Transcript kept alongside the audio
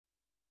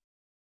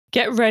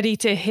Get ready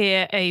to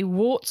hear a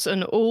warts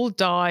and all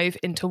dive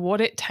into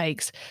what it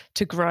takes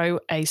to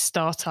grow a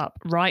startup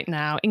right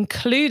now,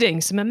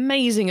 including some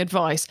amazing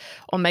advice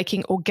on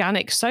making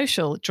organic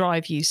social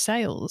drive you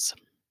sales.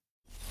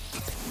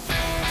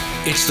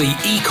 It's the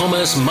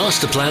e-commerce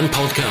master plan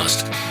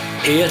podcast,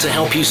 here to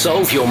help you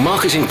solve your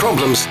marketing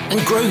problems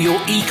and grow your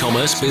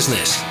e-commerce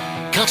business.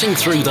 Cutting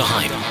through the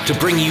hype to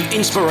bring you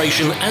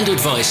inspiration and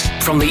advice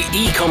from the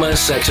e-commerce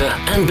sector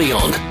and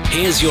beyond.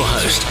 Here's your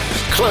host,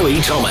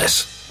 Chloe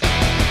Thomas.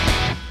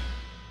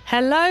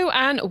 Hello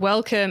and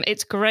welcome.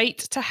 It's great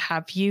to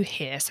have you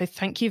here. So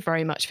thank you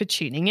very much for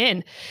tuning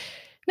in.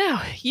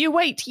 Now, you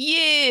wait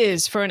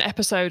years for an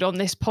episode on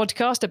this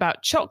podcast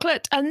about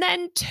chocolate, and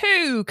then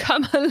two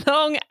come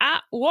along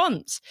at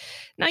once.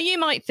 Now, you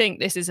might think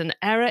this is an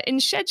error in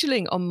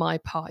scheduling on my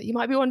part. You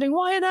might be wondering,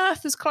 why on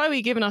earth has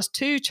Chloe given us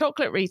two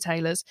chocolate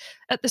retailers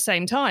at the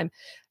same time?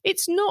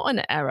 It's not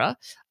an error.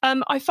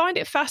 I find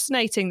it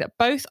fascinating that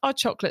both our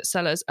chocolate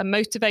sellers are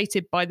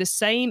motivated by the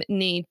same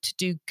need to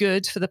do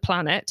good for the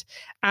planet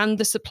and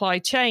the supply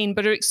chain,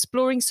 but are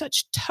exploring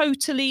such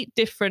totally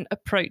different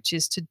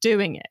approaches to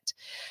doing it.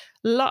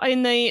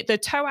 In the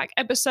TOAC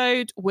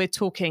episode, we're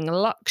talking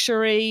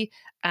luxury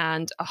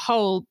and a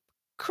whole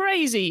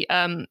crazy,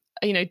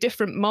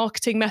 different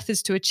marketing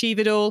methods to achieve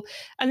it all.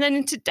 And then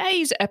in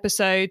today's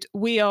episode,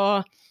 we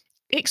are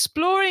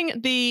exploring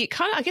the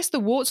the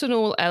warts and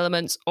all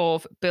elements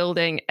of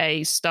building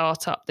a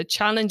startup, the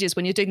challenges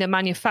when you're doing the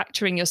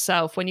manufacturing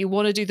yourself, when you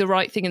want to do the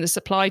right thing in the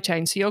supply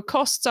chain. So your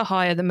costs are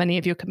higher than many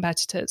of your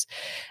competitors.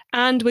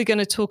 And we're going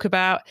to talk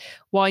about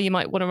why you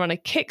might want to run a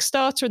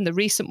Kickstarter, and the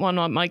recent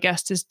one my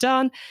guest has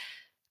done.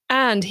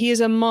 And he is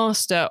a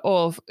master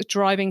of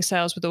driving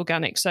sales with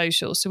organic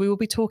social. So we will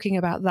be talking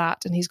about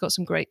that. And he's got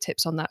some great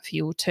tips on that for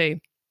you all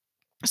too.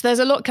 So there's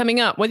a lot coming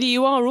up. Whether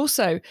you are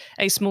also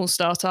a small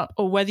startup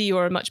or whether you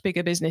are a much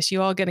bigger business,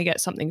 you are going to get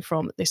something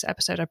from this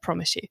episode, I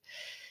promise you.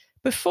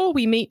 Before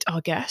we meet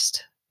our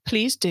guest,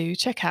 please do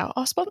check out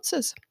our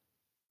sponsors.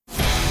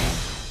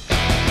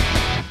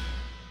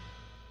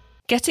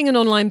 Getting an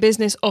online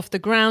business off the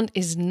ground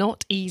is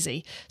not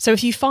easy. So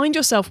if you find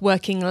yourself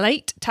working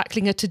late,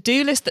 tackling a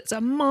to-do list that's a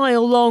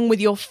mile long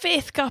with your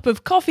fifth cup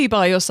of coffee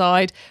by your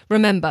side,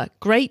 remember,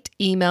 great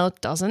email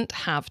doesn't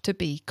have to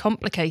be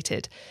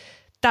complicated.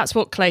 That's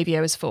what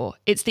Klaviyo is for.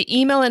 It's the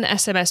email and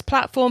SMS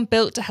platform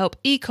built to help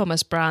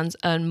e-commerce brands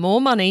earn more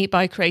money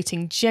by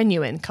creating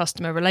genuine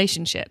customer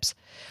relationships.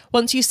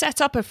 Once you set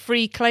up a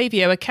free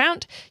Klaviyo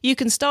account, you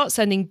can start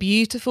sending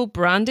beautiful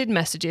branded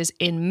messages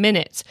in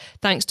minutes,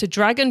 thanks to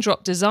drag and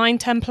drop design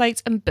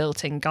templates and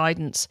built-in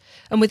guidance.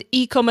 And with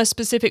e-commerce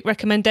specific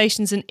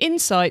recommendations and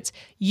insights,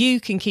 you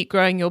can keep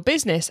growing your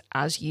business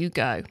as you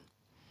go.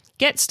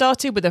 Get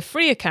started with a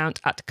free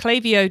account at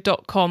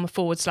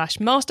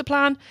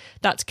klaviyo.com/masterplan.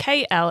 That's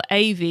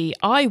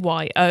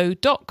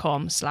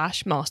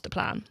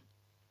klaviyo.com/masterplan.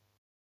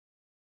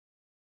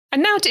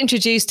 And now to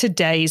introduce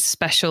today's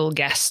special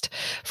guest.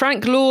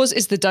 Frank Laws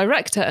is the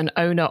director and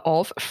owner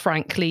of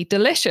Frankly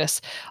Delicious,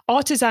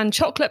 artisan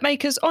chocolate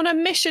makers on a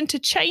mission to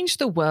change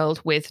the world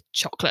with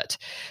chocolate.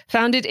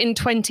 Founded in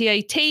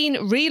 2018,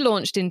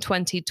 relaunched in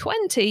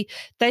 2020,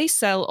 they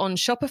sell on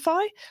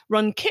Shopify,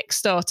 run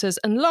Kickstarters,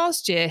 and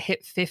last year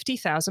hit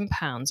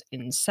 £50,000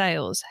 in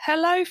sales.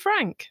 Hello,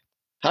 Frank.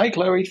 Hi,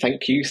 Chloe.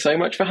 Thank you so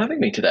much for having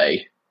me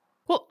today.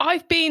 Well,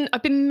 I've been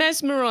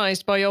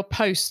mesmerised by your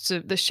posts,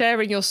 of the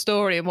sharing your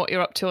story and what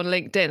you're up to on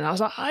LinkedIn. And I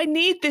was like, I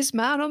need this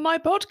man on my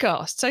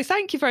podcast. So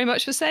thank you very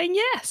much for saying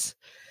yes.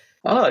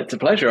 Oh, it's a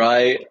pleasure.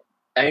 I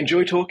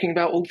enjoy talking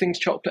about all things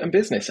chocolate and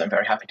business. I'm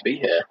very happy to be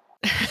here.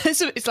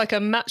 So it's like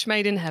a match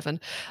made in heaven.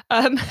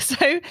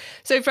 So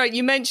Frank,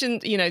 you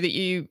mentioned, that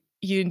you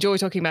enjoy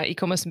talking about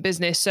e-commerce and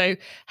business. So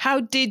how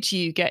did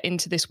you get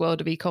into this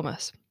world of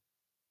e-commerce?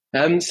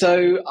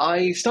 So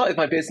I started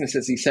my business,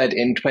 as you said,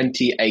 in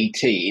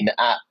 2018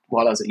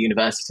 while I was at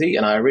university,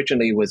 and I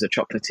originally was a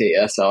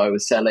chocolatier. So I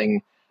was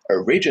selling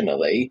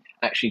originally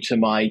actually to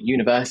my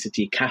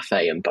university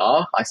cafe and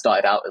bar. I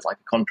started out as like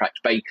a contract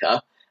baker,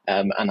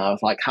 and I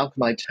was like, how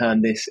can I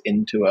turn this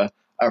into a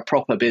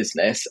proper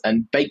business?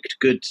 And baked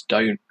goods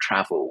don't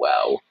travel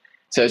well.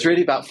 So it's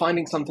really about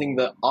finding something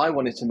that I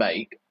wanted to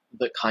make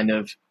that kind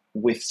of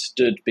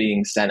withstood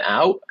being sent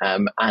out.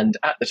 And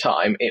at the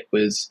time, it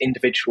was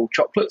individual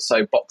chocolates,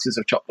 so boxes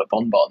of chocolate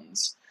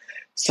bonbons.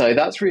 So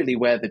that's really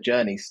where the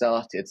journey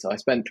started. So I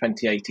spent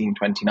 2018,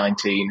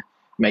 2019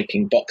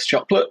 making box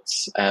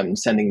chocolates,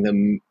 sending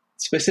them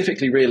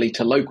specifically really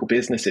to local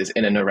businesses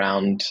in and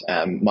around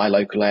my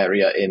local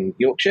area in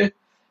Yorkshire.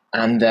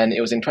 And then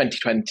it was in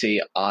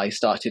 2020, I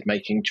started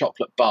making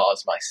chocolate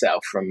bars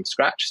myself from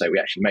scratch. So we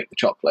actually make the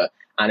chocolate.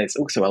 And it's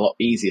also a lot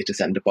easier to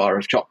send a bar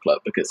of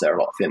chocolate because they're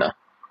a lot thinner.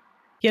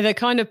 Yeah, they're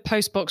kind of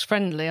post-box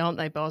friendly, aren't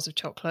they, bars of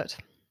chocolate?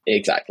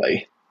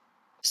 Exactly.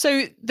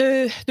 So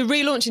the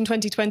relaunch in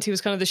 2020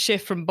 was kind of the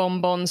shift from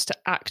bonbons to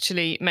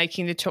actually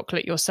making the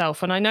chocolate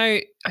yourself. And I know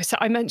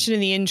I mentioned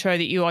in the intro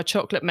that you are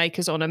chocolate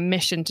makers on a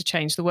mission to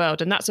change the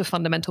world. And that's a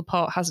fundamental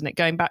part, hasn't it?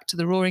 Going back to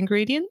the raw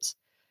ingredients.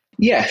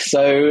 Yeah,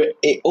 so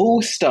it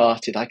all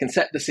started, I can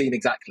set the scene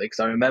exactly because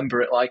I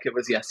remember it like it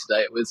was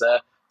yesterday. It was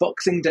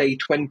Boxing Day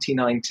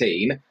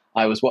 2019.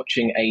 I was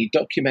watching a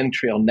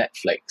documentary on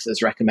Netflix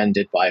as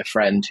recommended by a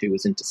friend who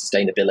was into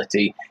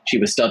sustainability. She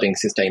was studying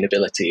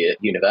sustainability at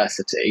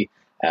university,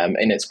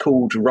 and it's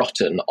called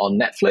Rotten on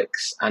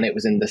Netflix, and it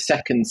was in the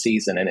second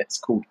season, and it's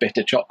called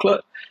Bitter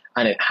Chocolate,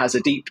 and it has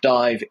a deep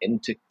dive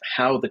into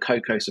how the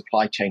cocoa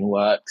supply chain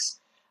works,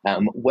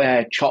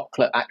 where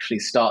chocolate actually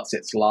starts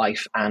its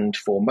life, and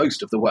for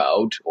most of the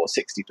world, or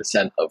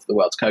 60% of the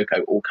world's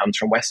cocoa, all comes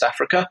from West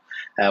Africa,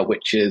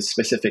 which is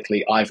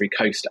specifically Ivory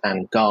Coast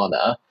and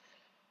Ghana.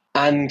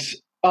 And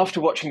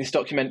after watching this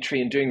documentary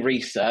and doing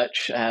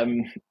research,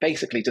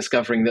 basically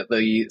discovering that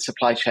the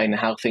supply chain,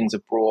 how things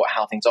are brought,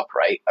 how things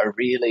operate, are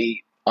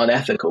really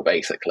unethical,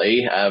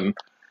 basically. And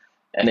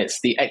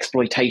it's the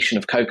exploitation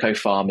of cocoa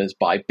farmers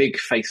by big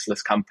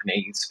faceless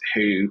companies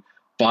who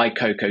buy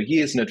cocoa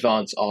years in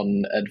advance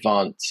on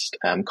advanced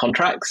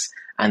contracts,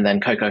 and then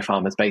cocoa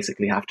farmers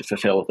basically have to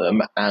fulfill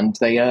them, and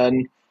they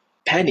earn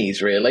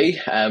pennies,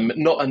 really,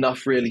 not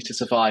enough really to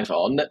survive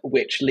on,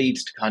 which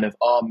leads to kind of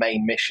our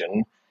main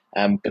mission.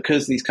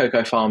 Because these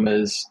cocoa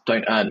farmers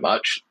don't earn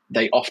much,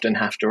 they often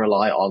have to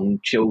rely on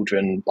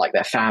children, like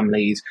their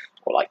families,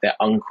 or like their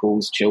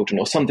uncles' children,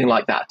 or something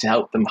like that, to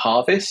help them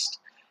harvest.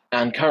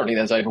 And currently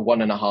there's over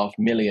 1.5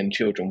 million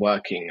children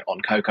working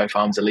on cocoa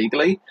farms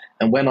illegally.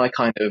 And when I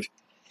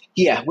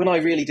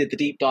really did the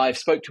deep dive,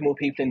 spoke to more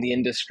people in the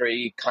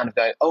industry, kind of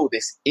going, oh,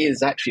 this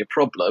is actually a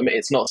problem.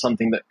 It's not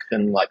something that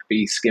can like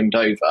be skimmed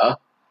over.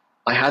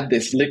 I had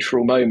this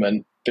literal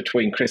moment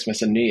between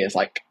Christmas and New Year's,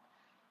 like,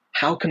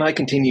 how can I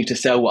continue to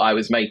sell what I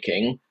was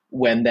making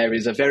when there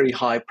is a very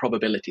high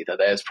probability that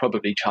there's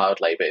probably child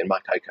labor in my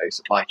cocoa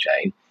supply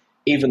chain,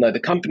 even though the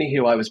company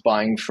who I was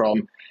buying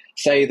from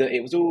say that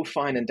it was all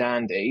fine and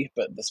dandy,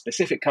 but the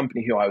specific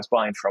company who I was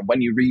buying from,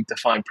 when you read the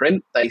fine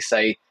print, they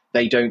say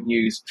they don't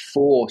use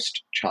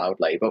forced child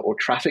labor or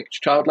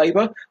trafficked child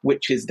labor,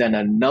 which is then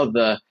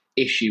another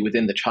issue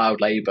within the child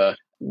labor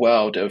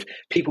world of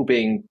people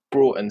being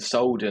brought and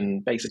sold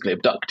and basically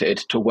abducted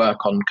to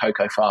work on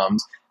cocoa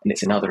farms, and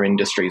it's in other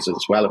industries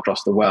as well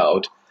across the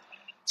world.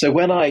 So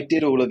when I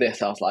did all of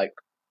this, I was like,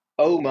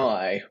 oh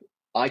my,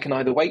 I can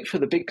either wait for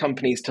the big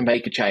companies to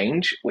make a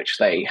change, which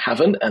they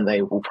haven't and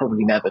they will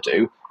probably never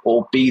do,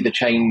 or be the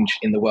change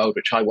in the world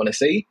which I want to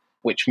see,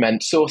 which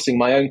meant sourcing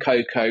my own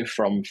cocoa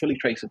from fully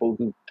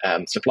traceable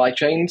supply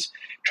chains,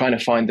 trying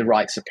to find the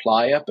right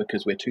supplier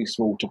because we're too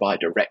small to buy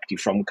directly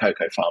from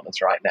cocoa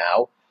farmers right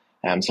now.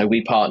 So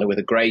we partner with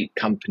a great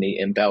company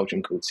in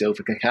Belgium called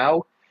Silver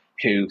Cacao,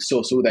 who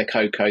source all their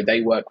cocoa.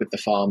 They work with the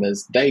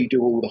farmers. They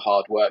do all the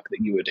hard work that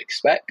you would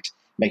expect,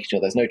 making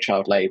sure there's no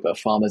child labor.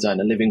 Farmers earn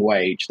a living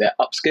wage. They're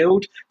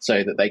upskilled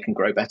so that they can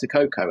grow better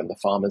cocoa and the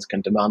farmers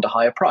can demand a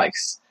higher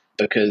price.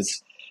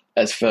 Because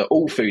as for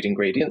all food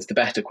ingredients, the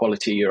better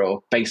quality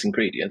your base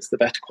ingredients, the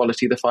better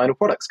quality the final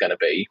product's going to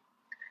be.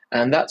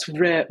 And that's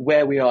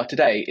where we are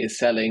today, is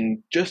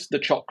selling just the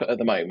chocolate at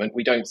the moment.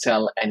 We don't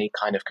sell any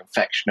kind of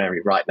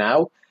confectionery right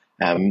now,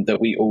 that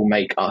we all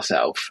make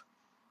ourselves.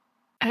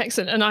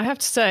 Excellent. And I have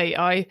to say,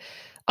 I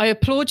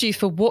applaud you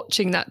for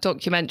watching that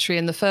documentary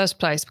in the first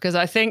place, because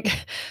I think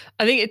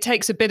it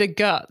takes a bit of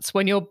guts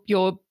when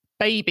your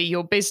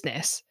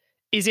business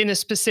is in a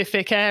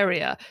specific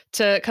area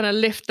to kind of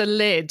lift the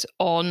lid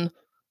on,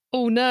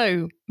 oh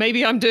no,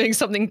 maybe I'm doing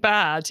something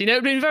bad. You know,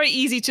 it'd been very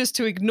easy just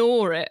to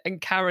ignore it and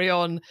carry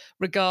on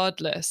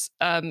regardless.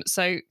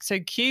 So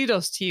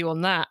kudos to you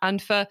on that, and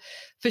for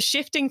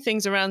shifting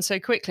things around so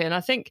quickly. And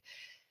I think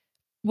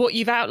what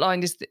you've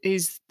outlined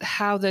is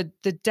how the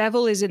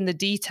devil is in the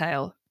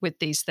detail with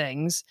these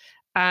things,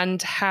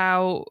 and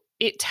how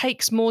it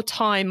takes more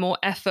time, more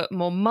effort,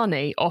 more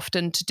money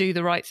often to do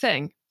the right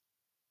thing.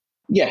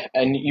 Yeah,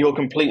 and you're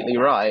completely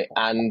right.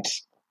 And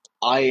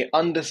I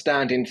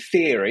understand in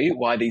theory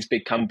why these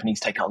big companies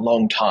take a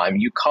long time.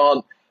 You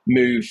can't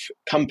move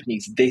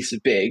companies this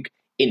big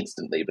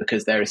instantly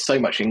because there is so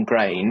much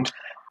ingrained.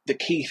 The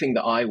key thing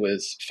that I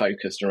was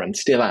focused on and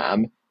still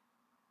am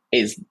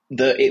is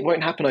that it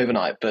won't happen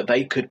overnight, but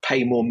they could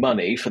pay more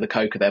money for the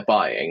cocoa they're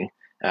buying.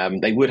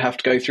 They would have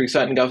to go through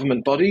certain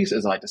government bodies,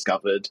 as I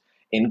discovered.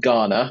 In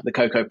Ghana, the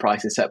cocoa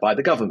price is set by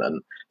the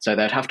government, so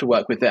they'd have to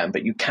work with them,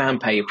 but you can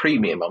pay a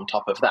premium on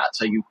top of that,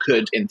 so you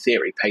could, in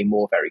theory, pay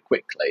more very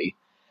quickly.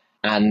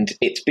 And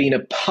it's been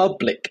a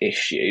public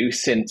issue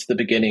since the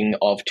beginning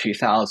of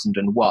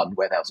 2001,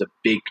 where there was a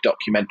big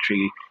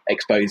documentary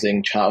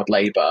exposing child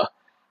labour,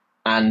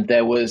 and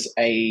there was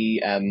a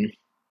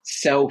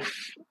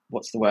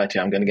what's the word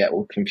here? I'm going to get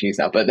all confused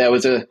now. But there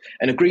was an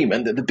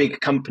agreement that the big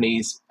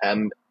companies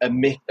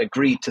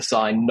agreed to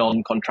sign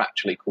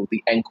non-contractually called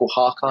the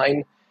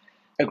Enkel-Harkine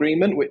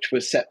Agreement, which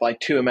was set by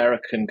two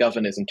American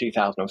governors in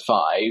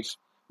 2005,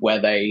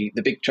 where the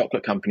big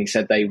chocolate company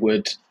said they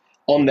would,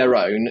 on their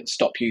own,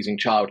 stop using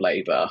child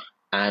labour.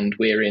 And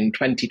we're in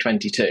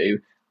 2022,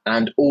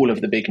 and all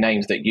of the big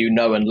names that you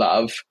know and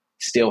love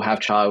still have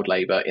child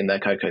labour in their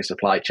cocoa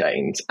supply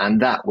chains. And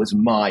that was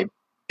my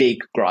big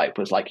gripe,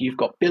 was like, you've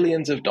got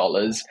billions of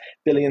dollars,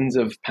 billions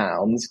of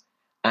pounds,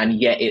 and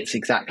yet it's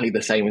exactly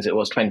the same as it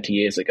was 20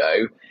 years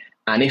ago.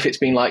 And if it's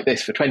been like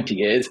this for 20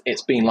 years,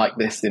 it's been like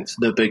this since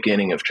the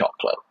beginning of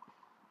chocolate.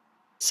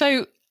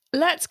 So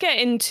let's get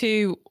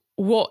into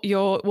what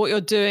you're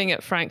doing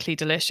at Frankly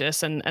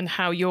Delicious and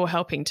how you're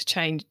helping to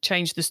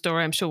change the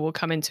story. I'm sure we'll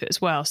come into it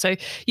as well. So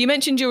you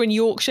mentioned you're in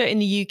Yorkshire in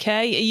the UK.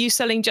 Are you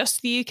selling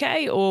just the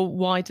UK or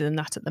wider than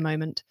that at the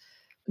moment?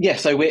 Yeah,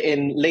 so we're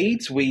in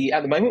Leeds.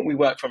 At the moment, we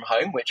work from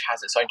home, which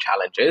has its own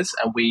challenges,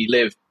 and we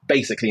live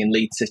basically in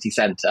Leeds city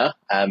centre.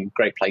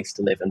 Great place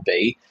to live and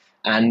be.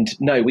 And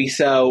no, we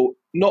sell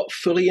not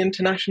fully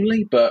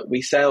internationally, but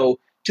we sell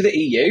to the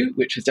EU,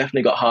 which has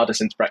definitely got harder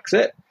since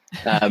Brexit.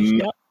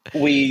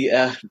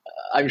 Yep.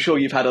 I'm sure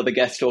you've had other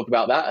guests talk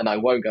about that, and I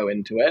won't go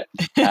into it.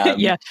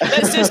 Yeah,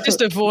 let's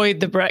just avoid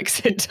the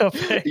Brexit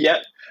topic. Yeah,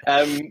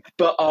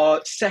 but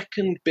our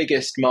second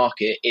biggest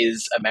market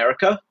is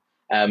America.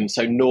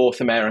 So North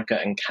America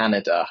and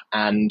Canada.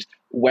 And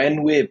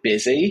when we're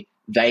busy,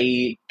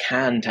 they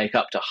can take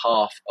up to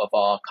half of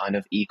our kind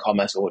of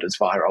e-commerce orders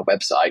via our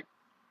website.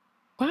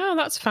 Wow,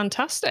 that's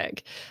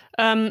fantastic.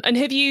 And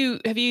have you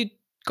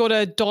got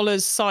a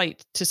dollars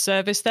site to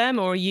service them,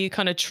 or are you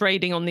kind of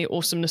trading on the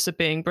awesomeness of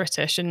being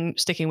British and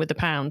sticking with the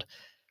pound?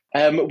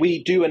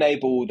 We do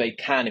enable, they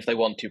can, if they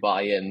want to,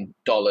 buy in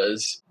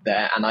dollars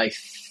there. And I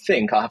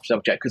think I'll have to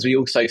double check, because we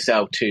also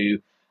sell to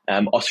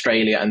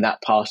Australia and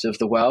that part of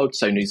the world,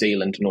 so New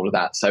Zealand and all of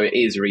that. So it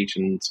is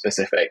region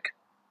specific.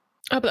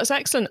 Oh, but that's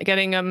excellent.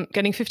 Getting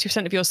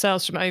 50% of your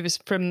sales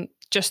from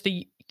just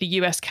the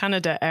US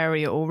Canada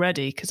area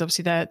already, because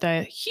obviously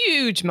they're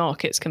huge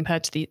markets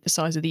compared to the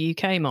size of the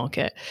UK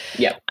market.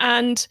 Yeah.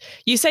 And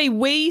you say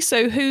we,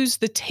 so who's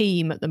the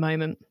team at the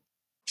moment?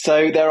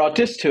 So there are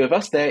just two of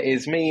us. There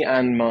is me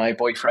and my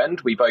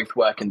boyfriend. We both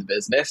work in the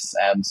business.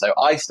 So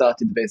I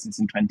started the business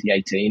in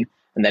 2018,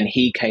 and then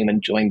he came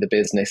and joined the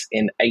business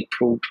in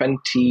April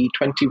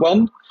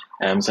 2021.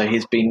 So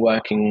he's been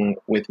working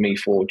with me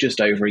for just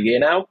over a year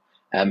now.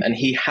 And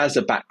he has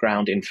a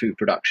background in food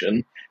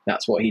production.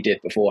 That's what he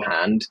did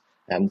beforehand.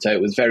 So it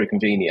was very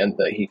convenient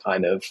that he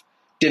kind of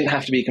didn't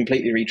have to be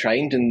completely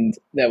retrained. And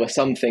there were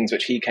some things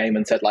which he came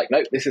and said, like,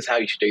 no, this is how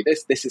you should do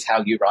this. This is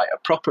how you write a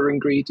proper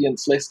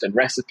ingredients list and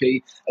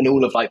recipe and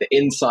all of like the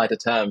insider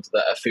terms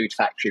that a food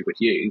factory would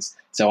use.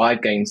 So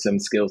I've gained some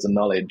skills and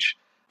knowledge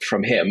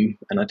from him,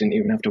 and I didn't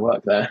even have to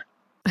work there.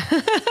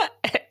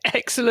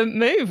 Excellent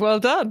move.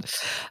 Well done.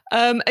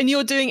 And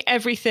you're doing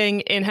everything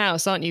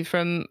in-house, aren't you,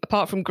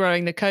 apart from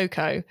growing the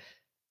cocoa?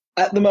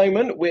 At the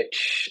moment,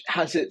 which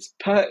has its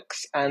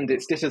perks and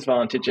its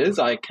disadvantages,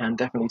 I can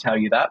definitely tell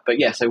you that. But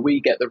yeah, so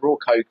we get the raw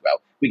cocoa,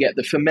 we get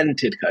the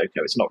fermented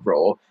cocoa, it's not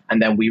raw, and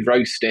then we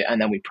roast it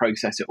and then we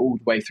process it all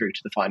the way through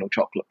to the final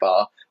chocolate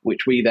bar,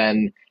 which we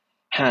then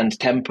hand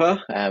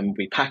temper.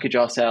 We package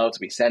ourselves,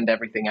 we send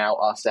everything out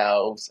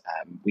ourselves,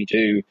 we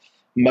do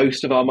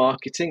most of our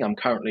marketing. I'm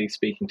currently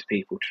speaking to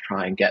people to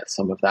try and get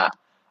some of that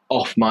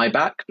off my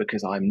back,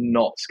 because I'm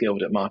not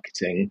skilled at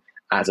marketing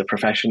as a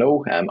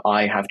professional.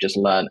 I have just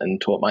learned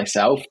and taught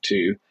myself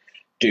to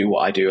do what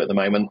I do at the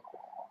moment.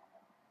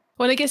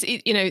 Well, I guess,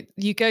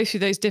 you go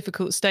through those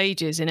difficult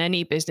stages in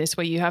any business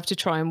where you have to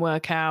try and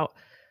work out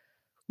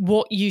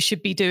what you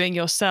should be doing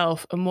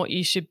yourself and what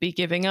you should be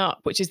giving up,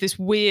 which is this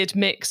weird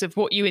mix of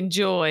what you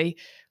enjoy,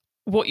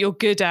 what you're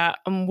good at,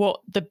 and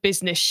what the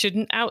business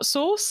shouldn't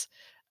outsource.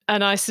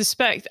 And I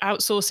suspect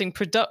outsourcing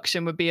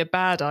production would be a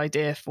bad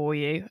idea for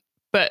you.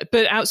 But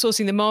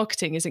outsourcing the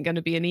marketing isn't going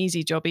to be an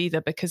easy job either,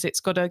 because it's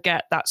got to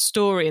get that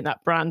story and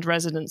that brand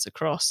resonance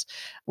across,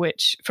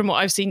 which from what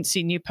I've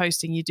seen you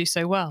posting, you do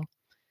so well.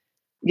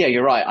 Yeah,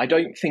 you're right. I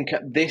don't think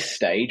at this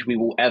stage we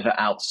will ever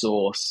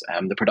outsource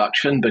the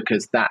production,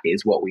 because that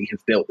is what we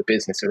have built the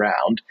business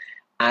around.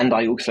 And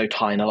I also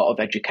tie in a lot of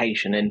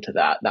education into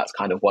that. That's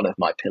kind of one of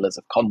my pillars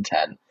of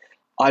content.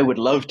 I would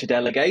love to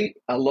delegate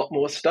a lot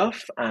more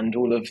stuff, and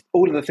all of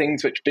the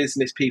things which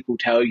business people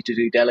tell you to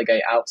do,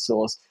 delegate,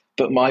 outsource.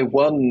 But my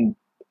one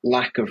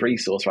lack of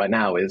resource right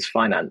now is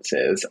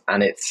finances.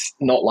 And it's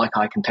not like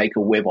I can take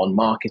a whim on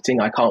marketing.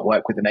 I can't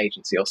work with an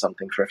agency or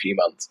something for a few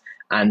months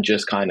and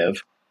just kind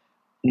of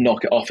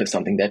knock it off as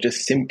something. There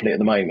just simply at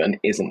the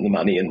moment isn't the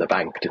money in the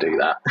bank to do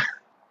that.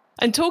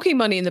 And talking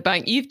money in the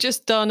bank, you've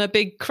just done a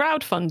big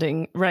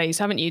crowdfunding raise,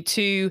 haven't you,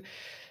 to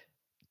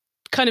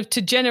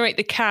generate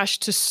the cash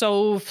to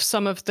solve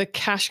some of the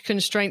cash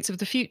constraints of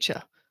the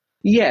future?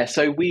 Yeah,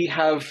 so we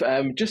have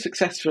just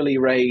successfully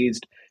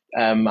raised,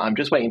 I'm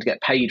just waiting to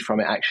get paid from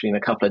it actually in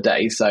a couple of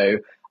days. So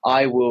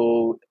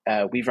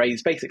we've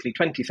raised basically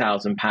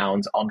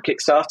 £20,000 on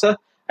Kickstarter,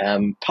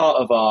 part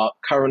of our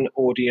current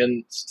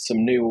audience,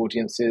 some new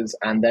audiences,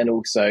 and then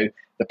also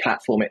the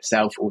platform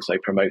itself also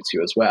promotes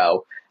you as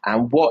well.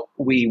 And what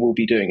we will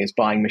be doing is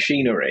buying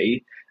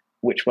machinery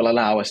which will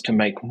allow us to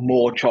make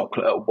more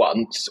chocolate at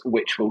once,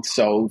 which will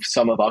solve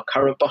some of our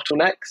current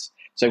bottlenecks.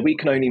 So we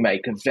can only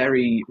make a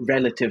very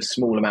relative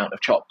small amount of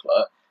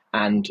chocolate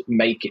and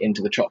make it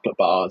into the chocolate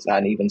bars at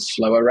an even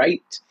slower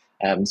rate.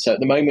 So at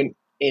the moment,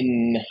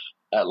 in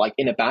like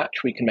in a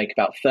batch, we can make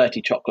about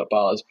 30 chocolate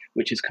bars,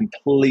 which is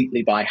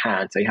completely by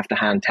hand. So you have to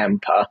hand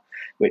temper,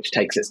 which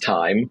takes its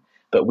time.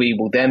 But we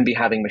will then be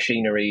having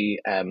machinery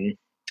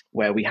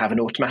where we have an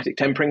automatic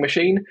tempering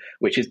machine,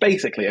 which is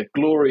basically a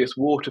glorious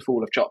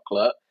waterfall of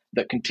chocolate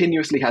that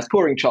continuously has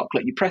pouring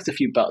chocolate. You press a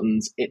few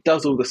buttons, it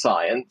does all the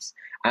science,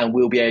 and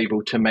we'll be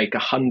able to make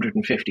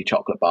 150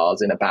 chocolate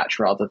bars in a batch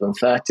rather than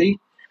 30.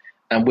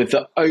 And with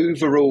the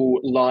overall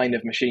line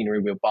of machinery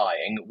we're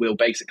buying, we'll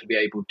basically be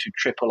able to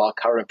triple our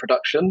current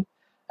production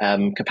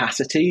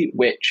capacity,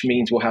 which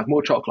means we'll have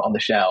more chocolate on the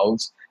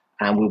shelves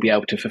and we'll be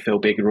able to fulfill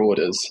bigger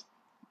orders.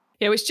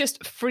 Yeah, which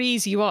just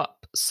frees you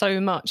up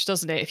so much,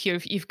 doesn't it?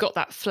 If you've got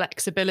that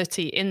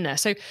flexibility in there.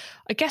 So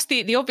I guess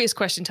the obvious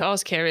question to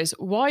ask here is,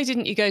 why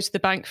didn't you go to the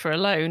bank for a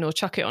loan or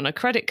chuck it on a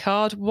credit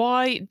card?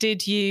 Why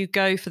did you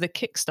go for the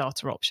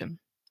Kickstarter option?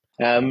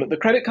 The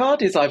credit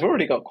card is I've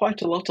already got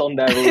quite a lot on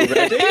there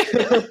already,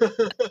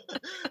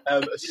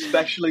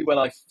 especially when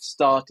I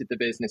started the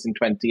business in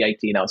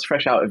 2018. I was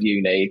fresh out of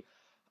uni,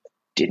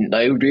 didn't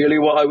know really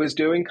what I was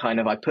doing.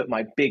 I put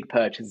my big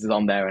purchases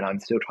on there and I'm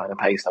still trying to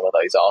pay some of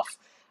those off.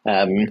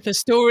 The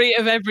story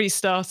of every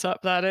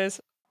startup, that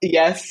is.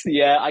 Yes,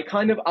 yeah. I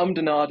kind of ummed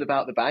and ahed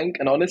about the bank,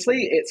 and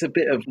honestly, it's a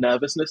bit of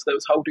nervousness that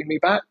was holding me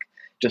back.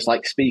 Just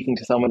like speaking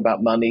to someone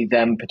about money,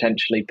 them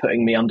potentially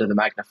putting me under the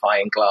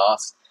magnifying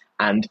glass,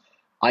 and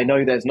I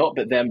know there's not,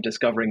 but them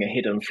discovering a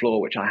hidden flaw,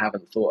 which I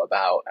haven't thought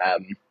about.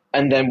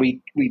 And then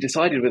we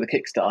decided with a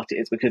Kickstarter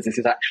is because this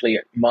is actually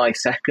my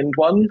second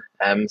one.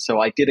 So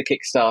I did a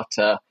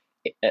Kickstarter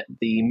at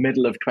the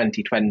middle of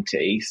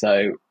 2020,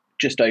 so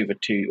just over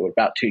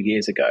about 2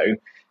 years ago,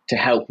 to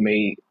help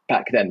me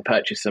back then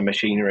purchase some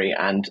machinery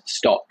and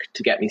stock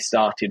to get me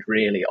started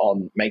really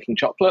on making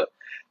chocolate.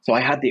 So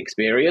I had the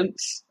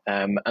experience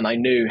and I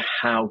knew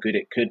how good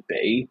it could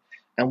be.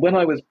 And when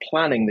I was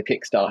planning the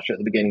Kickstarter at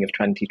the beginning of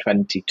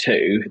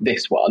 2022,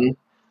 this one,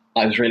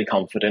 I was really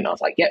confident. I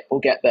was like, yep,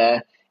 we'll get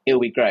there. It'll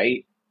be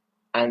great.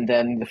 And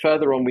then the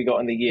further on we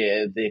got in the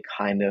year, the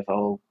kind of,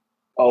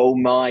 oh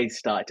my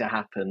started to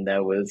happen.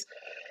 There was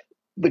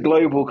the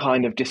global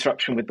kind of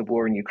disruption with the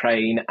war in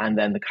Ukraine and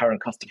then the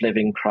current cost of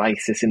living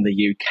crisis in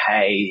the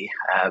UK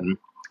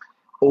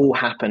all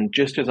happened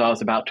just as I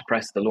was about to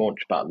press the launch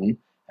button.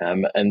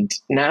 And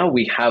now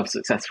we have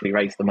successfully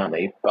raised the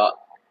money, but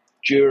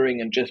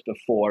during and just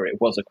before, it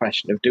was a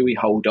question of, do we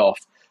hold off?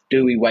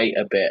 Do we wait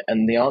a bit?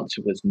 And the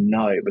answer was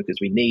no, because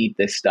we need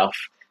this stuff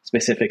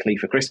specifically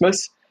for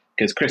Christmas,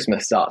 because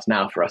Christmas starts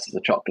now for us as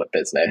a chocolate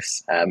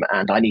business.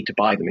 And I need to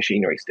buy the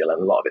machinery still,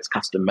 and a lot of it's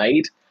custom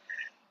made.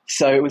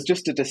 So it was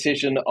just a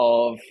decision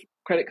of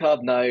credit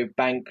card, no,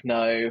 bank,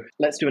 no.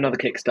 Let's do another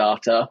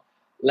Kickstarter.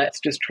 Let's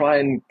just try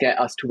and get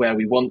us to where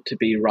we want to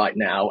be right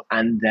now.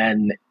 And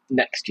then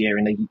next year,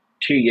 in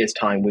 2 years'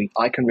 time,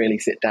 I can really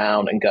sit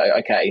down and go,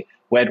 okay,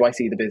 where do I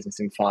see the business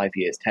in 5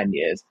 years, 10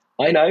 years?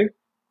 I know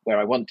where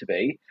I want to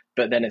be,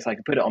 but then it's like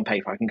I put it on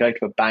paper. I can go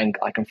to a bank,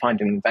 I can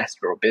find an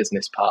investor or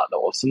business partner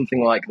or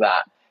something like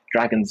that.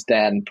 Dragon's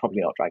Den,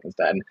 probably not Dragon's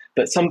Den,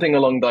 but something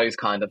along those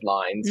kind of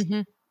lines.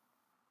 Mm-hmm.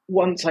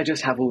 Once I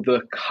just have all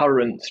the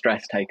current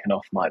stress taken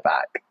off my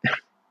back.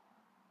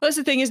 That's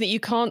the thing, isn't it?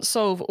 You can't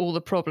solve all the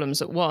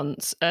problems at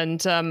once.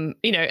 And, and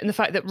the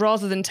fact that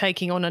rather than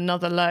taking on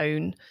another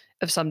loan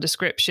of some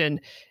description,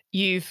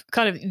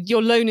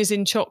 your loan is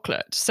in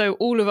chocolate. So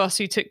all of us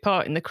who took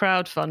part in the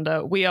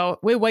crowdfunder,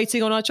 we're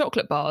waiting on our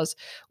chocolate bars,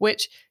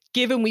 which,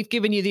 given we've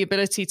given you the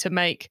ability to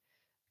make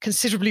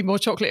considerably more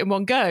chocolate in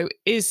one go,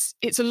 it's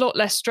a lot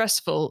less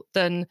stressful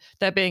than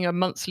there being a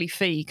monthly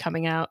fee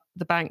coming out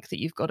the bank that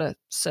you've got to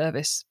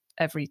service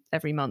every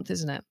month,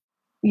 isn't it?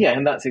 Yeah,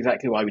 and that's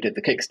exactly why we did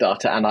the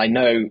Kickstarter. And I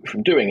know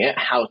from doing it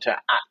how to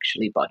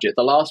actually budget.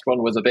 The last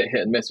one was a bit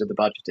hit and miss with the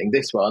budgeting.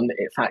 This one,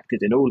 it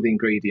factored in all the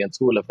ingredients,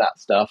 all of that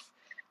stuff.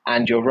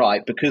 And you're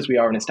right, because we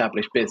are an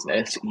established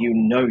business, you're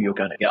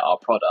going to get our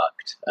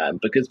product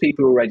because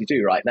people already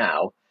do right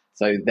now.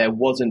 So there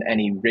wasn't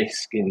any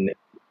risk in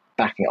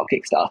backing our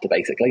Kickstarter,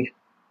 basically.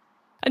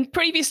 And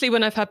previously,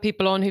 when I've had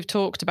people on who've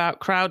talked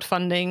about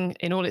crowdfunding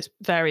in all its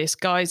various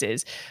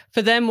guises,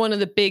 for them, one of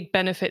the big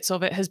benefits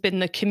of it has been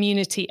the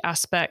community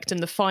aspect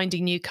and the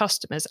finding new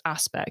customers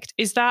aspect.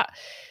 Was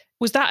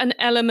that an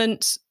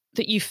element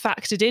that you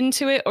factored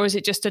into it, or is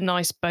it just a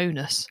nice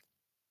bonus?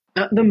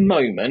 At the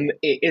moment,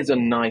 it is a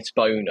nice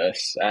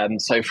bonus.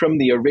 So from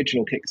the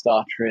original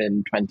Kickstarter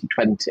in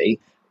 2020,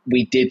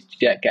 we did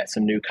get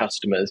some new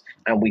customers,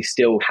 and we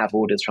still have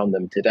orders from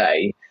them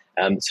today.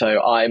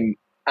 So I'm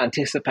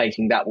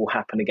anticipating that will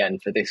happen again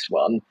for this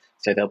one.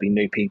 So there'll be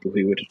new people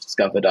who would have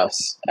discovered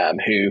us,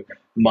 who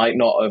might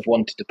not have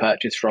wanted to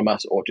purchase from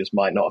us or just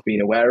might not have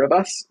been aware of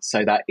us.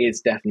 So that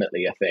is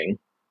definitely a thing.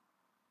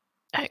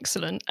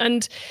 Excellent.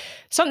 And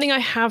something I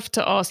have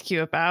to ask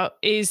you about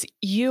is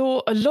a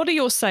lot of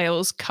your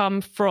sales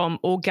come from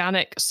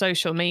organic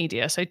social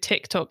media. So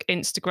TikTok,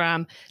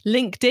 Instagram,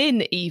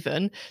 LinkedIn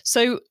even.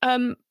 So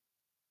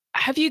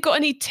have you got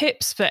any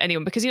tips for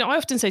anyone? Because, I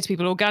often say to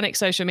people, organic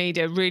social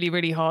media, really,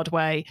 really hard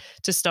way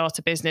to start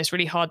a business,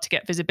 really hard to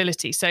get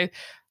visibility. So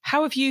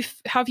how have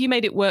you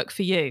made it work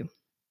for you?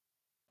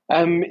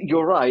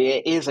 You're right.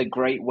 It is a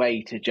great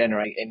way to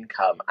generate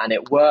income, and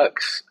it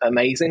works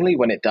amazingly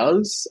when it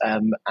does.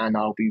 And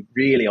I'll be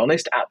really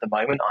honest, at the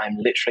moment, I'm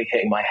literally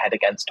hitting my head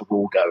against a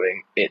wall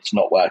going, it's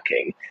not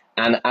working.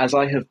 And as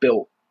I have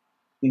built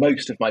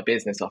most of my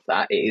business off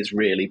that, it is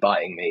really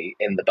biting me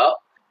in the butt.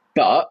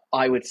 But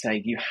I would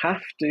say you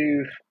have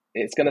to,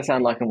 it's going to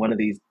sound like I'm one of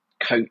these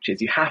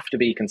coaches, you have to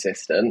be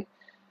consistent.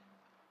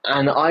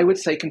 And I would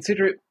say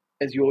consider it,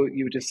 as you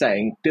were just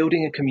saying,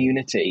 building a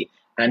community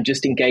and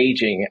just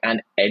engaging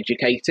and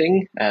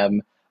educating. A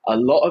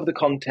lot of the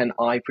content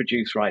I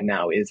produce right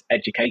now is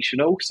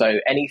educational. So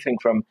anything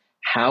from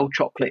how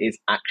chocolate is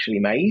actually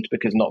made,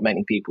 because not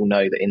many people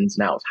know the ins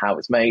and outs, how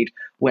it's made,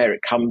 where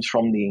it comes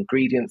from, the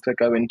ingredients that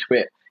go into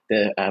it,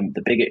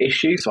 the bigger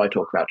issue. So I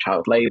talk about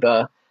child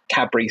labour.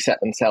 Cadbury set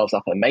themselves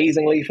up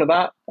amazingly for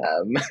that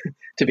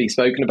to be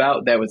spoken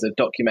about. There was a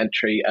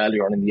documentary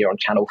earlier on in the year on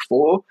Channel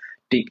 4,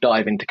 deep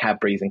dive into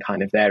Cadbury's and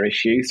kind of their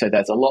issue. So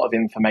there's a lot of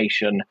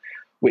information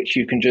which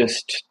you can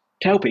just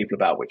tell people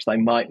about, which they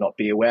might not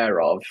be aware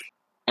of.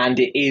 And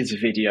it is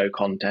video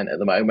content at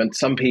the moment.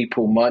 Some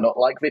people might not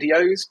like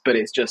videos, but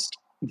it's just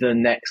the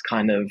next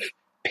kind of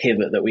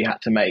pivot that we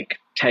had to make.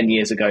 10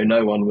 years ago,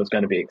 no one was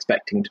going to be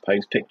expecting to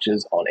post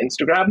pictures on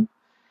Instagram.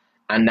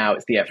 And now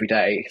it's the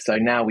everyday. So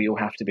now we all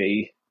have to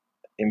be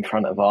in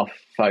front of our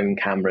phone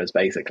cameras,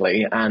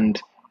 basically. And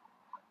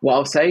what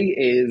I'll say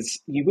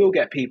is you will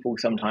get people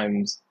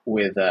sometimes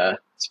with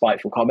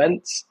spiteful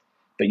comments,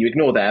 but you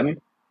ignore them.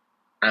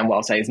 And what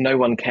I'll say is no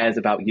one cares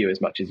about you as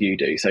much as you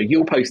do. So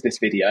you'll post this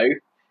video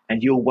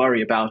and you'll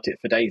worry about it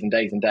for days and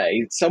days and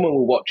days. Someone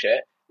will watch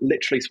it,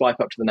 literally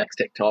swipe up to the next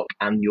TikTok,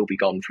 and you'll be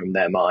gone from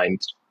their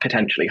mind,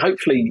 potentially.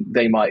 Hopefully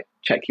they might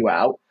check you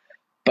out,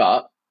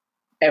 but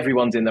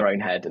everyone's in their own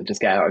head, and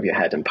just get out of your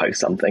head and post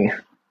something.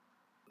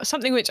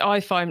 Something which I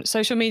find,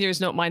 social media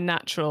is not my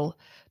natural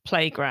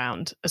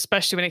playground,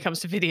 especially when it comes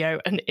to video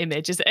and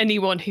image, as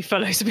anyone who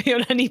follows me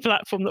on any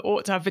platform that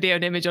ought to have video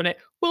and image on it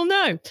will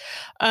know.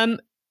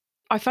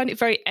 I find it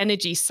very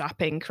energy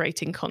sapping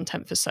creating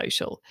content for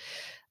social.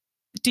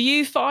 Do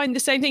you find the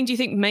same thing? Do you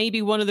think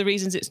maybe one of the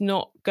reasons it's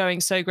not going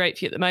so great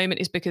for you at the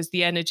moment is because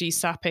the energy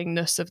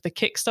sappingness of the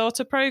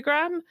Kickstarter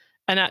program?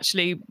 And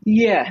actually,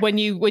 when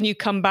you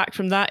come back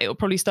from that, it'll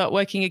probably start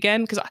working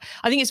again? Because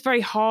I think it's very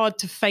hard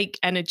to fake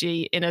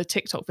energy in a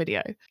TikTok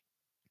video.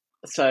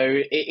 So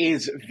it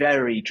is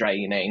very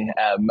draining.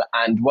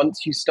 And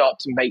once you start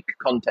to make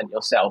content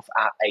yourself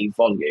at a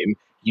volume,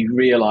 you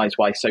realize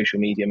why social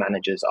media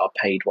managers are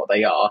paid what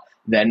they are.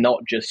 They're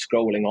not just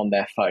scrolling on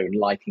their phone,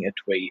 liking a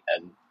tweet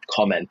and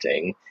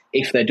commenting.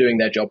 If they're doing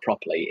their job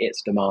properly,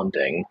 it's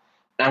demanding.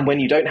 And when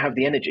you don't have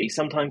the energy,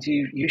 sometimes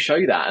you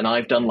show that. And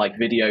I've done like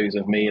videos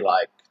of me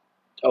like,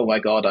 oh my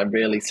God, I'm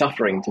really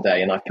suffering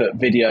today. And I've put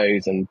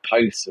videos and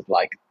posts of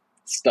like,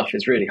 stuff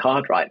is really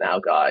hard right now,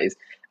 guys.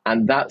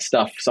 And that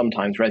stuff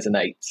sometimes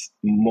resonates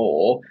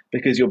more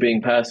because you're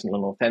being personal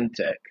and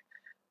authentic.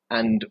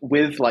 And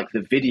with like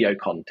the video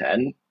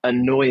content,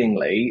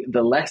 annoyingly,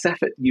 the less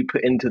effort you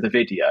put into the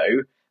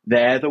video,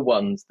 they're the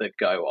ones that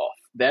go off.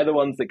 They're the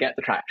ones that get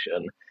the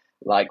traction.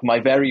 Like my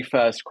very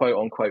first quote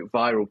unquote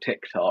viral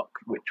TikTok,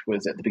 which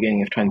was at the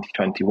beginning of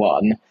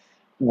 2021,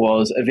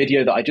 was a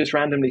video that I just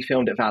randomly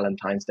filmed at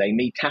Valentine's Day,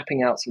 me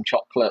tapping out some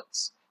chocolate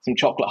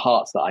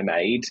hearts that I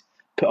made,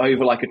 put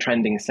over like a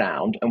trending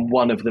sound, and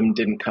one of them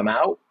didn't come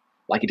out.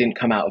 Like it didn't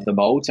come out of the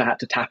mold, so I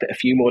had to tap it a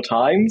few more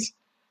times,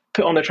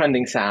 put on a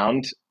trending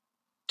sound.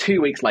 2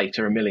 weeks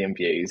later, 1 million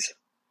views.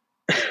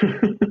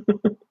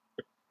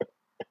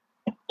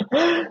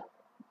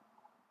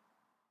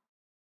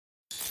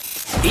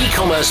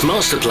 E-commerce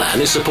Master Plan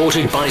is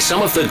supported by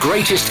some of the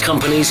greatest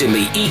companies in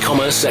the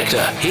e-commerce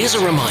sector. Here's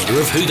a reminder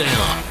of who they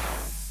are.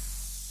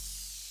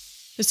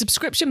 The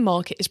subscription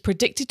market is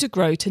predicted to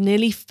grow to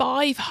nearly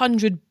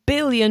 $500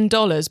 billion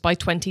by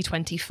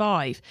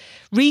 2025.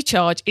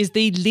 Recharge is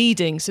the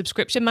leading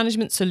subscription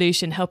management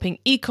solution helping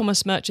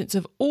e-commerce merchants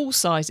of all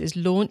sizes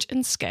launch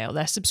and scale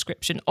their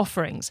subscription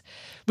offerings.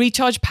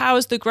 Recharge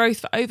powers the growth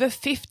for over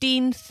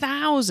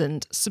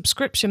 15,000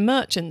 subscription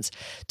merchants,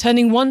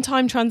 turning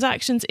one-time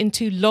transactions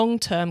into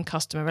long-term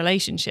customer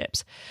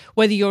relationships.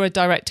 Whether you're a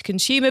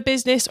direct-to-consumer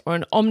business or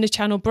an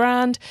omnichannel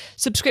brand,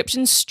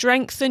 subscriptions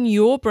strengthen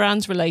your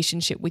brand's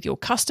relationship with your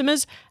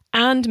customers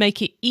and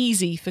make it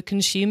easy for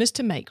consumers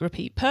to make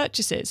repeat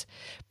purchases,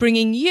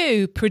 bringing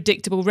you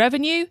predictable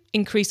revenue,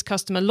 increased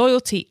customer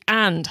loyalty,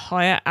 and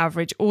higher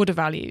average order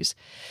values.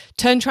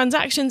 Turn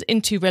transactions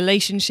into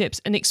relationships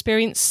and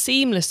experience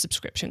seamless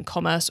subscription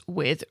commerce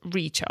with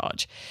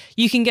Recharge.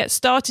 You can get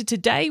started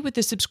today with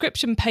the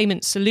subscription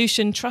payment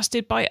solution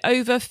trusted by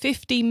over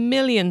 50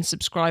 million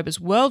subscribers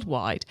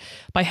worldwide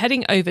by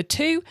heading over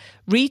to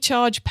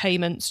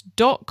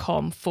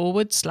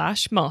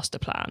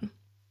rechargepayments.com/masterplan.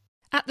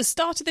 At the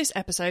start of this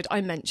episode,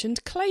 I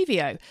mentioned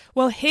Klaviyo.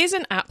 Well, here's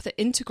an app that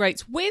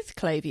integrates with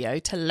Klaviyo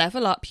to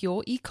level up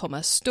your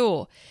e-commerce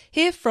store.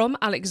 Hear from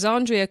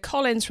Alexandria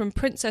Collins from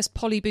Princess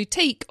Polly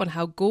Boutique on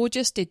how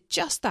Gorgeous did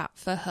just that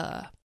for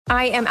her.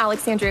 I am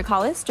Alexandria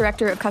Collis,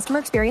 Director of Customer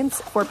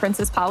Experience for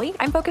Princess Polly.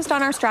 I'm focused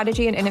on our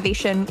strategy and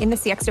innovation in the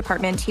CX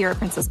department here at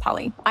Princess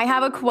Polly. I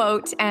have a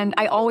quote, and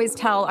I always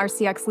tell our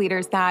CX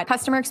leaders that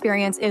customer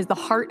experience is the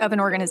heart of an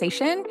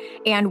organization,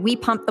 and we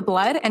pump the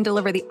blood and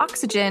deliver the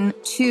oxygen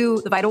to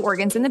the vital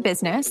organs in the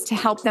business to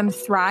help them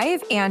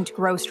thrive and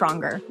grow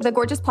stronger. The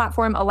Gorgeous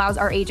platform allows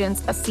our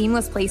agents a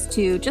seamless place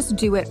to just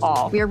do it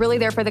all. We are really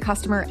there for the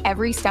customer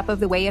every step of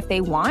the way if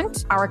they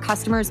want. Our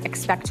customers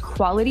expect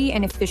quality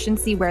and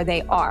efficiency where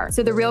they are.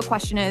 So the real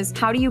question is,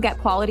 how do you get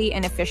quality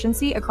and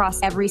efficiency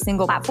across every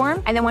single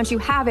platform? And then once you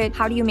have it,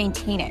 how do you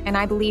maintain it? And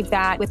I believe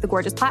that with the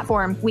Gorgeous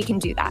platform, we can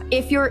do that.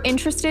 If you're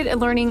interested in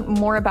learning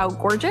more about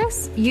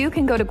Gorgeous, you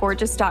can go to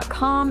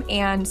gorgeous.com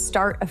and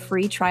start a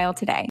free trial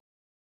today.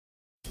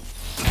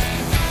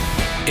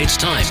 It's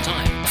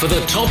time for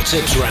the top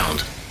tips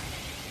round.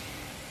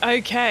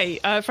 Okay,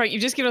 Frank,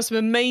 you've just given us some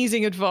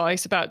amazing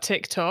advice about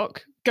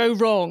TikTok. Go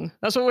wrong.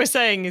 That's what we're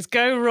saying, is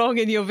go wrong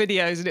in your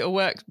videos and it'll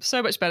work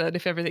so much better than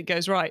if everything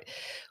goes right.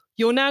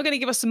 You're now going to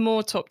give us some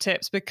more top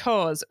tips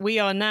because we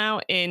are now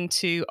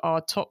into our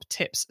top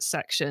tips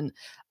section,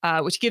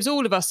 which gives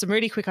all of us some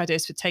really quick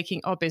ideas for taking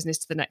our business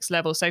to the next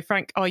level. So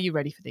Frank, are you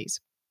ready for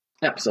these?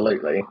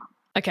 Absolutely.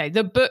 Okay,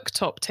 the book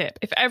top tip.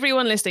 If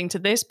everyone listening to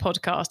this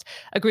podcast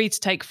agreed to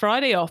take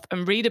Friday off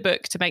and read a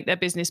book to make their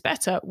business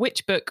better,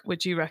 which book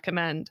would you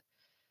recommend?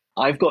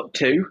 I've got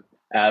two.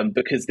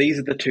 Because these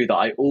are the two that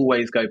I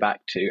always go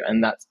back to,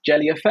 and that's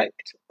Jelly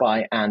Effect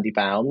by Andy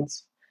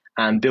Bounds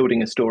and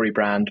Building a Story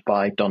Brand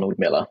by Donald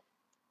Miller.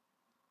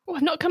 Oh,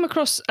 I've not come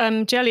across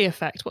Jelly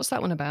Effect. What's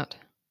that one about?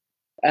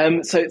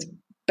 So it's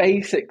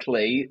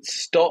basically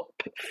stop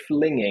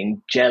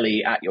flinging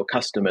jelly at your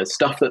customers,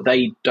 stuff that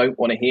they don't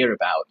want to hear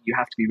about. You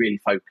have to be really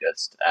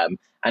focused.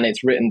 And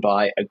it's written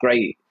by a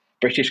great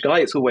British guy.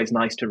 It's always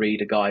nice to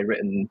read a guy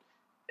written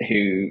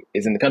who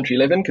is in the country you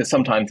live in, because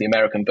sometimes the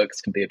American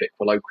books can be a bit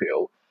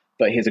colloquial,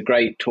 but he's a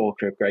great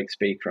talker, a great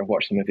speaker. I've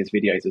watched some of his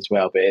videos as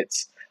well, but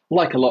it's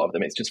like a lot of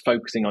them, it's just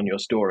focusing on your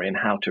story and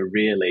how to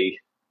really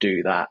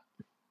do that.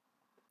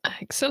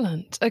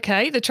 Excellent.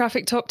 Okay, the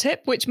traffic top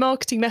tip. Which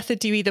marketing method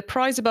do you either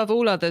prize above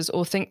all others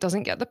or think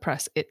doesn't get the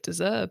press it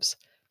deserves?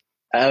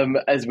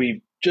 As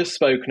we've just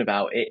spoken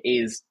about, it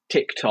is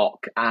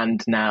TikTok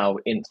and now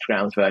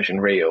Instagram's version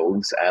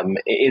Reels.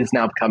 It is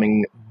now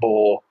becoming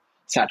more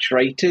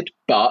saturated,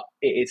 but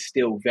it is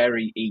still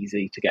very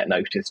easy to get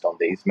noticed on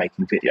these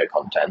making video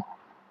content.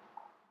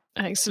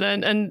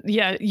 Excellent. And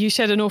yeah, you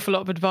shared an awful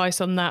lot of advice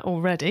on that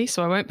already,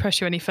 so I won't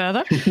press you any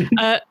further.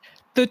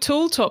 The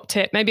tool top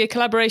tip, maybe a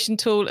collaboration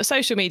tool, a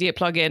social media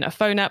plugin, a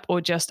phone app,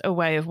 or just a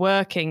way of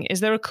working. Is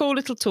there a cool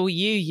little tool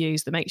you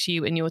use that makes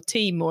you and your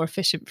team more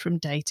efficient from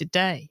day to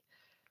day?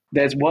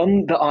 There's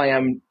one that I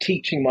am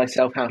teaching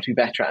myself how to do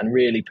better at and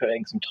really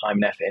putting some time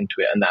and effort into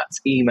it, and that's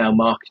email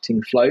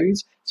marketing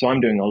flows. So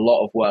I'm doing a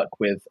lot of work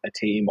with a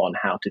team on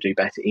how to do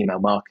better email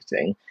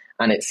marketing,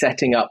 and it's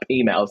setting up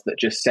emails that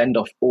just send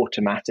off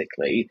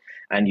automatically,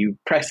 and you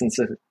press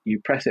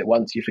it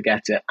once, you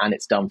forget it, and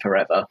it's done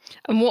forever.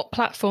 And what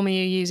platform are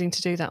you using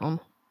to do that on?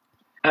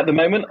 At the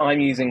moment, I'm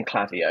using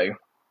Klaviyo.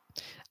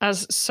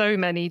 As so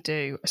many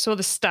do. I saw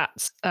the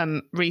stats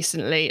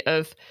recently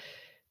of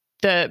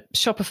the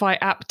Shopify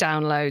app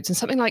downloads, and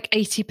something like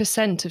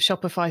 80% of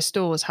Shopify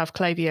stores have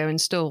Klaviyo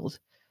installed,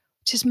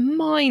 which is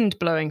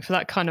mind-blowing for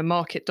that kind of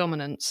market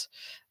dominance.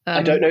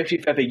 I don't know if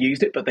you've ever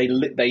used it, but they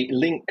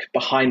link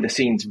behind the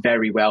scenes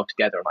very well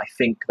together, and I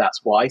think that's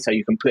why. So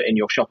you can put in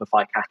your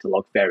Shopify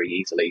catalog very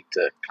easily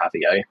to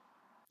Klaviyo.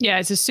 Yeah,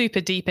 it's a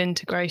super deep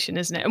integration,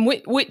 isn't it? And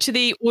which of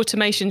the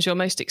automations you're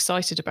most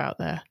excited about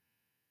there?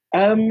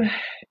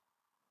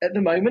 At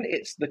the moment,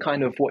 it's the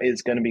kind of what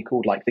is going to be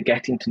called like the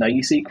getting to know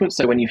you sequence.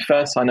 So when you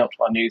first sign up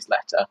to our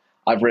newsletter,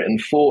 I've written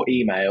 4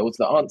 emails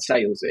that aren't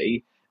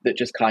salesy, that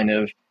just kind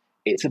of,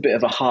 it's a bit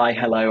of a hi,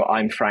 hello,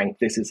 I'm Frank,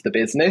 this is the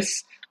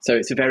business. So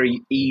it's a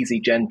very easy,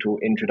 gentle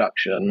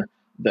introduction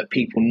that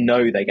people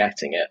know they're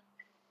getting it.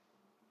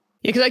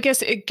 Yeah,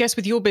 because I guess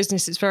with your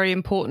business, it's very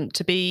important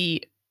to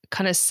be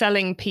kind of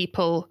selling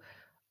people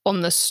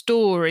on the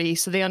story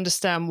so they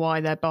understand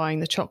why they're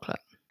buying the chocolate.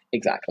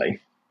 Exactly.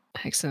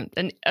 Excellent.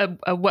 And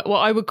what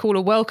I would call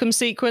a welcome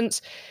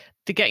sequence,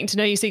 the getting to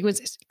know you sequence,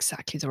 is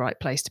exactly the right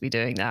place to be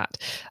doing that.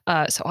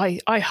 So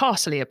I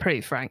heartily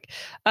approve, Frank.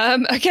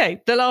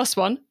 Okay, the last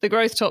one, the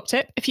growth top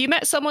tip. If you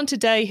met someone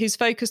today who's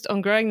focused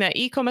on growing their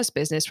e-commerce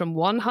business from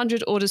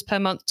 100 orders per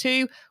month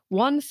to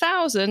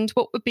 1,000,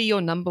 what would be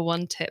your number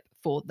one tip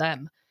for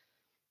them?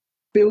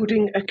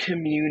 Building a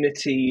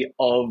community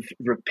of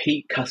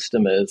repeat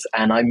customers,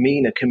 and I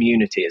mean a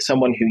community. It's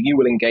someone who you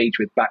will engage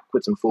with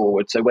backwards and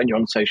forwards. So when you're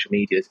on social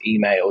medias,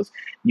 emails,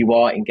 you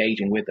are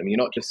engaging with them. You're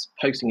not just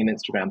posting an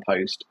Instagram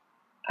post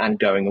and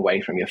going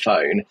away from your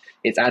phone.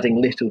 It's adding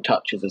little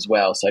touches as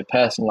well. So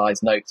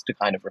personalized notes to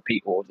kind of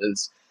repeat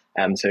orders.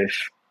 So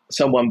if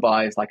someone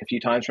buys like a few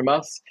times from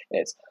us,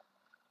 it's,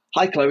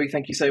 hi, Chloe,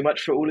 thank you so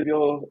much for all of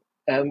your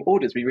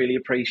orders. We really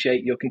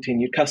appreciate your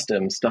continued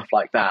custom, stuff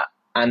like that.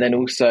 And then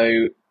also,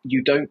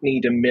 you don't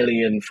need 1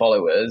 million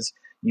followers.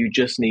 You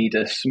just need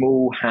a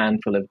small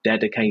handful of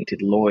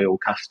dedicated, loyal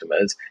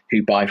customers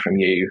who buy from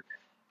you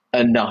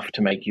enough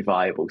to make you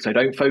viable. So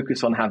don't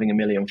focus on having 1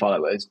 million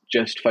followers,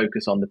 just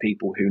focus on the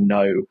people who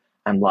know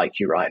and like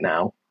you right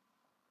now.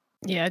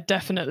 Yeah,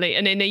 definitely.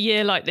 And in a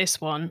year like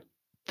this one,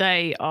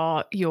 they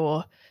are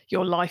your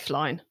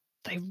lifeline.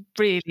 They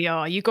really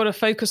are. You've got to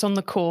focus on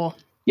the core.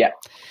 Yeah.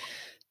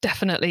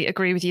 Definitely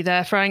agree with you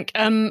there, Frank.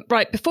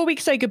 Right, before we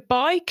say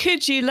goodbye,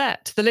 could you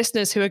let the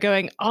listeners who are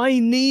going, I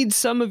need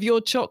some of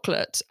your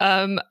chocolate,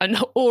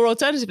 or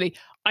alternatively,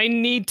 I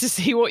need to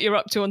see what you're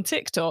up to on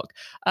TikTok,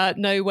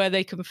 know where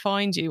they can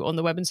find you on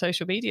the web and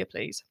social media,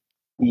 please?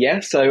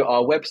 Yeah, so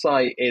our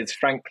website is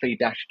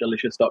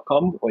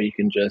frankly-delicious.com, or you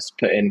can just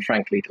put in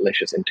Frankly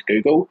Delicious into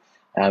Google.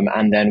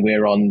 And then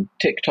we're on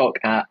TikTok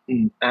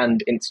and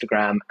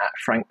Instagram at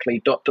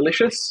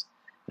frankly.delicious.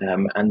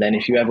 And then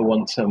if you ever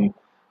want some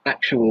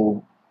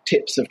actual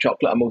tips of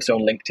chocolate, I'm also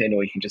on LinkedIn,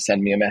 or you can just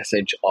send me a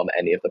message on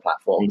any of the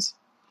platforms.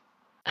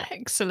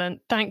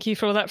 Excellent. Thank you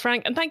for all that,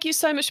 Frank. And thank you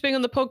so much for being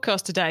on the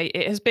podcast today.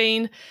 It has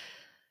been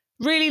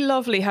really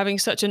lovely having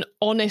such an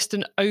honest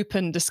and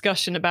open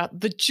discussion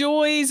about the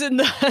joys and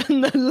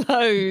the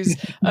lows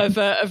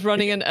of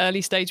running an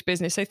early stage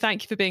business. So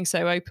thank you for being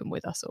so open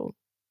with us all.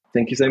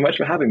 Thank you so much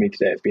for having me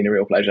today. It's been a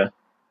real pleasure.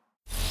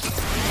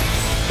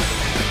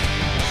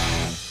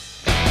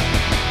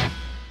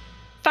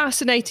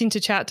 Fascinating to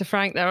chat to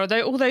Frank there.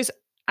 Although all those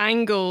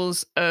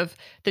angles of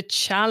the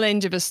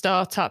challenge of a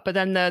startup, but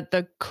then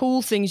the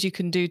cool things you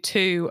can do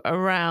too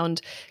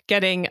around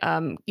getting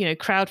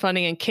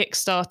crowdfunding and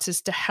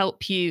Kickstarters to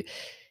help you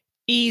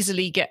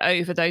easily get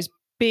over those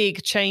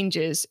big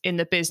changes in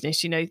the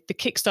business. The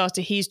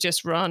Kickstarter he's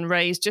just run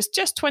raised just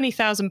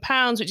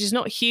 £20,000, which is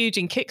not huge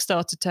in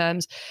Kickstarter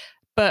terms,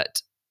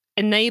 but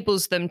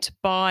enables them to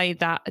buy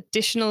that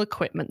additional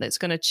equipment that's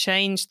going to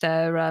change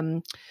their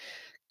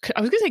I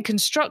was going to say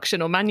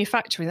construction or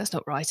manufacturing. That's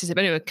not right, is it?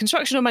 But anyway,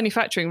 construction or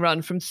manufacturing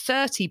run from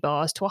 30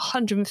 bars to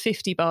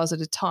 150 bars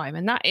at a time.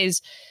 And that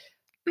is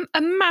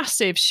a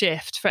massive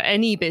shift for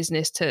any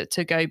business to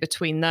go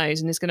between those,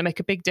 and is going to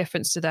make a big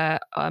difference to their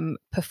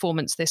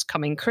performance this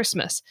coming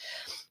Christmas.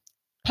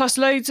 Plus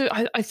loads of,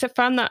 I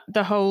found that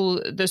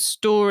the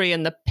story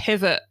and the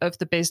pivot of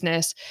the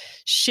business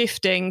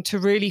shifting to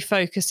really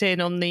focus in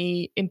on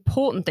the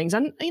important things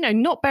and,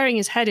 not burying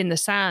his head in the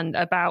sand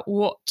about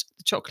what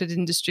the chocolate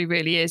industry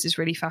really is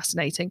really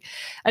fascinating.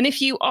 And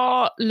if you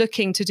are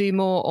looking to do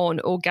more on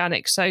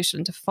organic social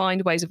and to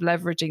find ways of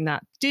leveraging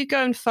that, do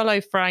go and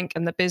follow Frank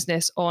and the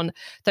business on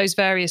those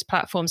various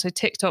platforms. So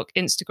TikTok,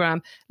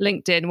 Instagram,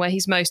 LinkedIn, where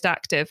he's most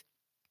active,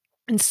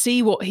 and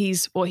see what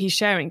he's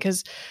sharing.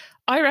 Because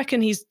I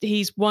reckon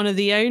he's one of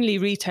the only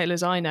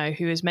retailers I know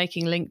who is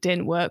making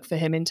LinkedIn work for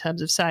him in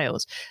terms of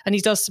sales. And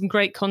he does some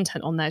great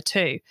content on there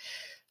too,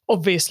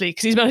 obviously,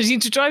 because he's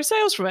managing to drive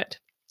sales from it.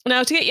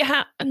 Now, to get your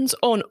hands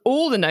on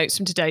all the notes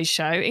from today's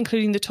show,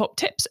 including the top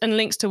tips and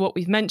links to what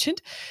we've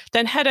mentioned,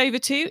 then head over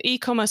to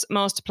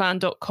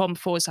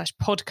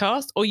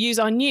ecommercemasterplan.com/podcast, or use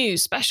our new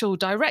special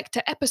direct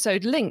to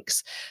episode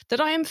links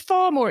that I am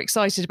far more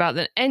excited about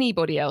than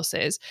anybody else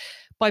is,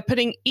 by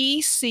putting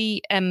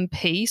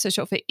ECMP, so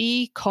short for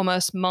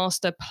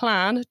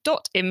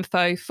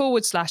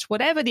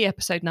ecommercemasterplan.info/whatever the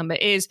episode number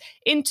is,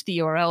 into the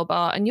URL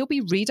bar, and you'll be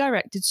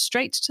redirected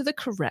straight to the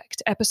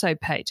correct episode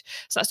page.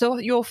 So that's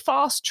your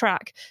fast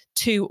track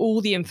to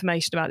all the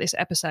information about this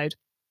episode.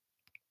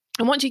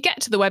 And once you get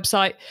to the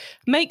website,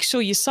 make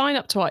sure you sign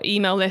up to our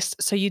email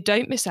list so you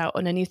don't miss out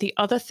on any of the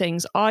other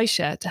things I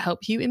share to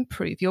help you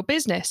improve your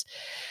business.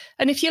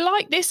 And if you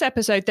like this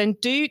episode, then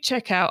do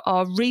check out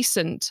our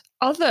recent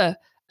other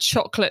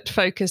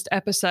chocolate-focused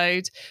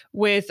episode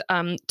with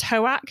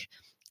Toak,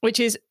 which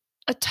is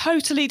a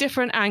totally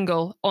different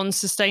angle on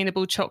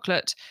sustainable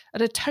chocolate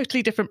at a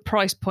totally different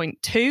price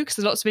point too, because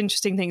there's lots of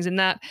interesting things in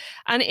that.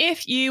 And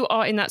if you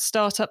are in that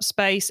startup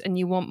space and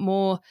you want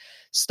more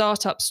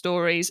startup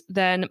stories,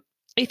 then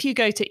if you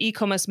go to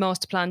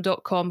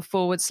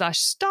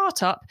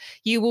ecommercemasterplan.com/startup,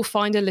 you will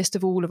find a list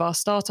of all of our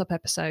startup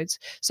episodes.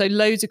 So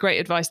loads of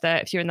great advice there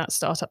if you're in that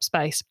startup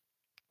space.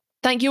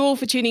 Thank you all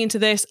for tuning into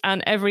this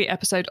and every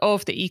episode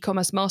of the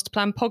E-commerce Master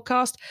Plan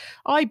podcast.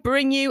 I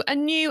bring you a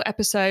new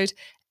episode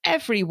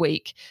every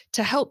week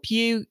to help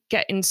you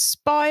get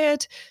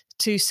inspired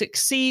to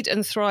succeed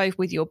and thrive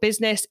with your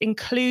business,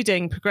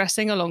 including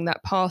progressing along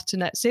that path to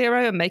net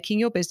zero and making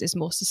your business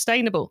more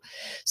sustainable.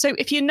 So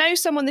if you know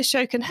someone this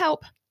show can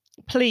help,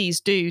 please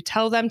do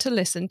tell them to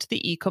listen to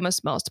the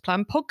E-commerce Master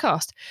Plan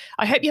podcast.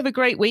 I hope you have a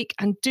great week,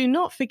 and do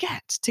not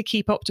forget to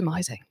keep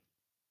optimizing.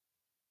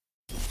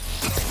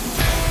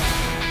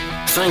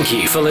 Thank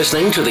you for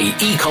listening to the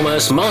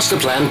E-commerce Master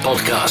Plan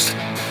podcast.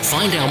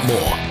 Find out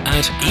more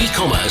at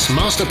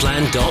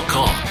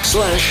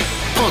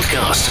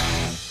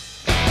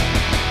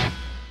ecommercemasterplan.com/podcast.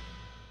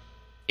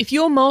 If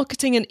you're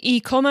marketing an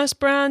e-commerce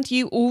brand,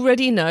 you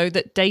already know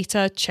that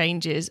data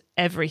changes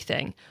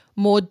everything.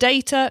 More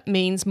data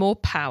means more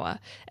power.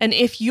 And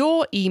if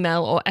your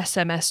email or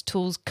SMS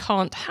tools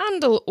can't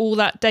handle all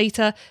that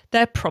data,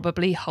 they're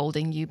probably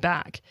holding you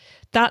back.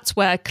 That's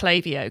where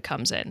Klaviyo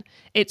comes in.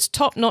 Its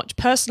top-notch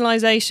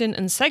personalization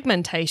and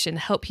segmentation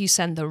help you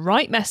send the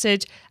right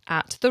message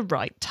at the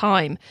right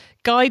time,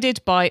 guided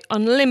by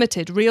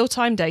unlimited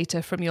real-time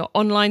data from your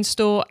online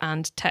store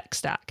and tech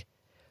stack.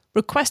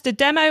 Request a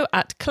demo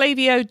at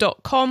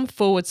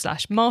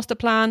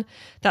klaviyo.com/masterplan.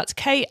 That's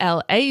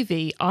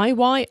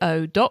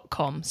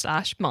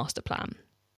KLAVIYO.com/masterplan.